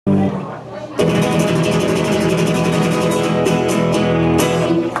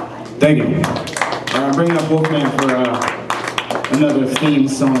Thank you. I'm bringing up Wolfman for another theme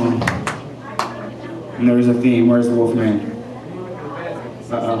song. And there's a theme. Where's the Wolfman?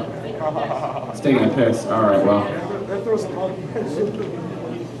 Uh-oh. It's taking a piss. All right, well.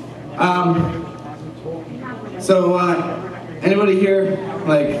 So, anybody here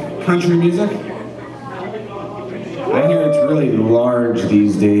like country music? I hear it's really large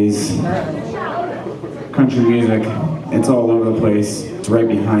these days. Country music, it's all over the place. It's right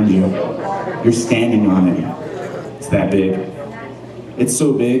behind you. You're standing on it. It's that big. It's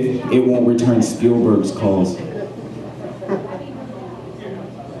so big, it won't return Spielberg's calls.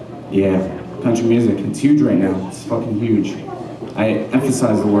 Yeah, country music, it's huge right now. It's fucking huge. I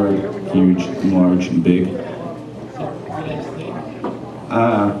emphasize the word huge and large and big.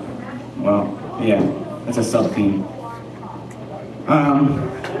 Well, yeah, that's a sub-theme.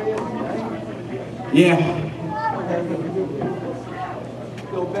 Yeah.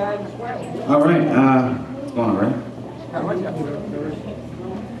 All right, what's going on, right? I'm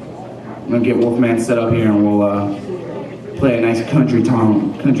gonna get Wolfman set up here and we'll play a nice country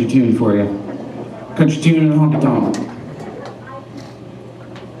tune for you. Country tune and honky tonk.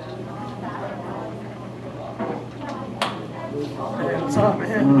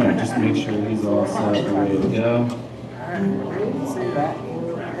 Alright, just make sure he's all set and ready to go.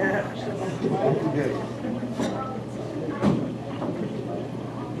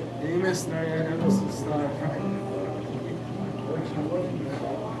 You missed no, yeah, that was the start.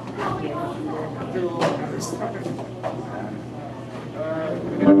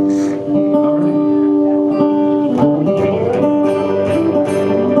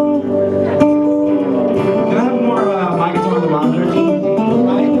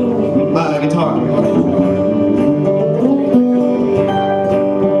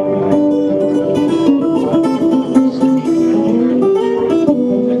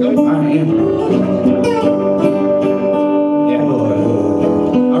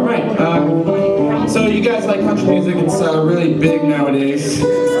 Music, it's really big nowadays.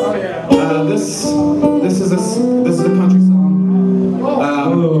 This is a country song.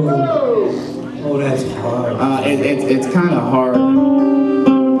 Oh, that's hard. It's kind of hard.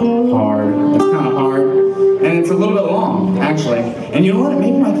 It's kind of hard, and it's a little bit long, actually. And you know what? It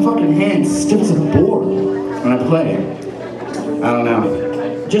makes my fucking hands stiff as a board when I play it. I don't know.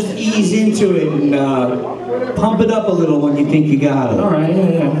 Just ease into it and pump it up a little when you think you got it. All right,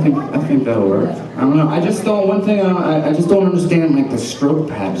 yeah. I think that'll work. I don't know. I just don't. One thing I just don't understand, like the stroke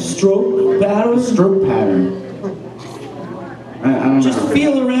pattern. Stroke pattern. Stroke pattern. I don't just know.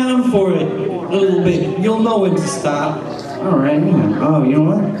 Feel around for it a little bit. You'll know when to stop. All right. Yeah. Oh, you know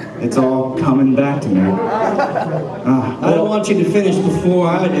what? It's all coming back to me. I don't want you to finish before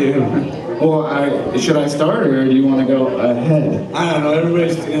I do. Well, should I start, or do you want to go ahead? I don't know.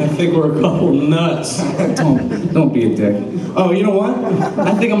 Everybody's gonna think we're a couple nuts. don't be a dick. Oh, you know what?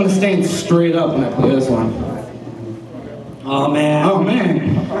 I think I'm gonna stand straight up when I play this one. Oh man. Oh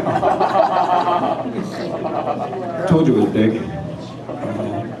man. Told you it was big.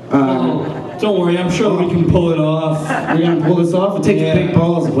 Don't worry. I'm sure we can pull it off. We're gonna pull this off. It takes big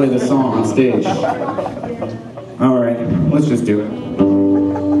balls to play this song on stage. All right. Let's just do it.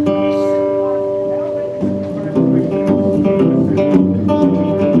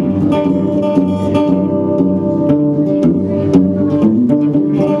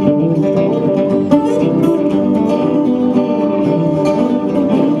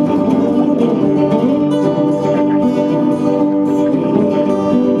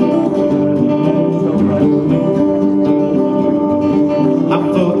 I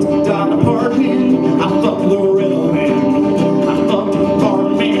fucked Donna Parkin, I fucked Loretta Lynn, I fucked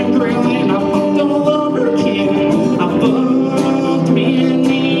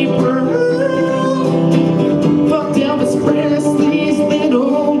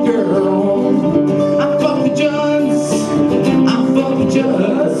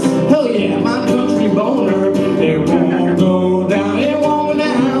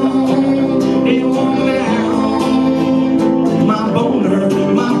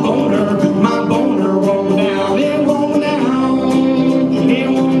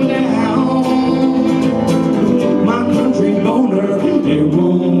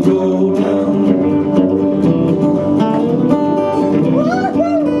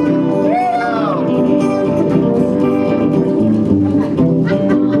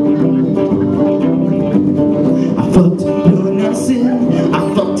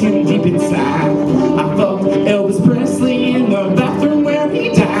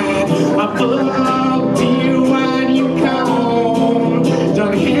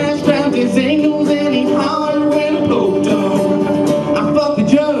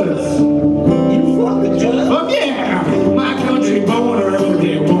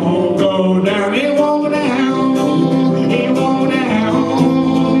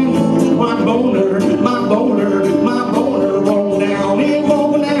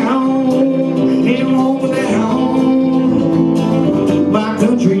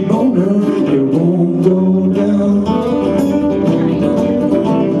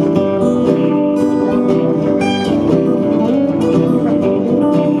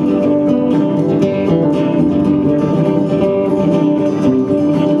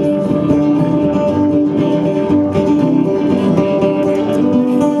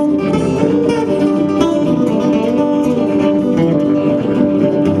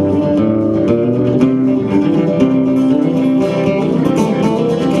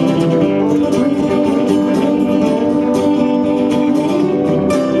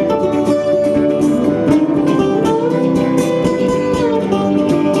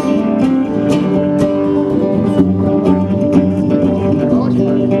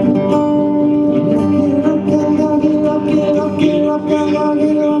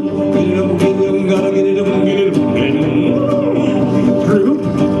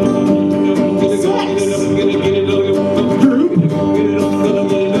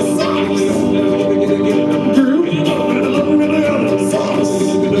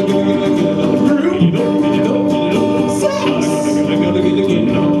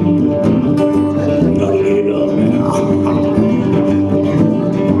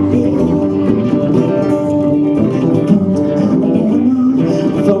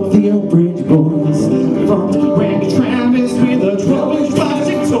Steel Bridge Boys. Fucked Randy Travis with a 12-inch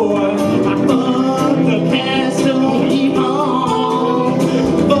plastic toy. I fucked the cast of Evil.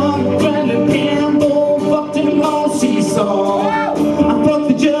 Fucked Brendan Campbell, fucked him on Seesaw. I fucked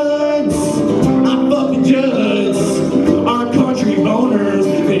the Judds, I fucked the Judds. Our country boners,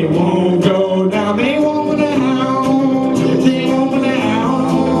 they won't go down, they won't go down, they won't go down.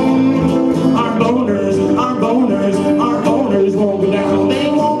 Our boners, our boners, our boners won't go down, they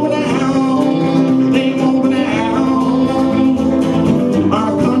won't go down, they won't go down.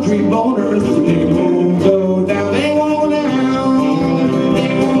 Our country boners, they won't go down, they won't go down, they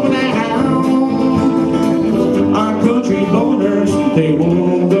won't go down. Our country boners, they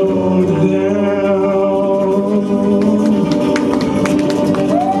won't go down.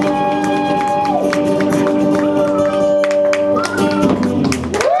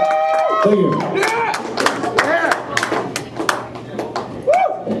 Thank you.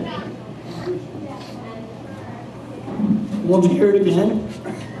 Won't you hear it again?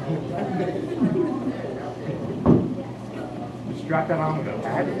 Just drop that on the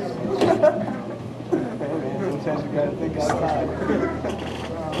patties. Sometimes you gotta think outside.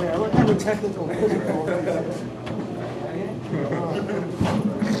 Wait, what kind of technical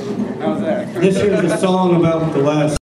How's that? This here's a song about the last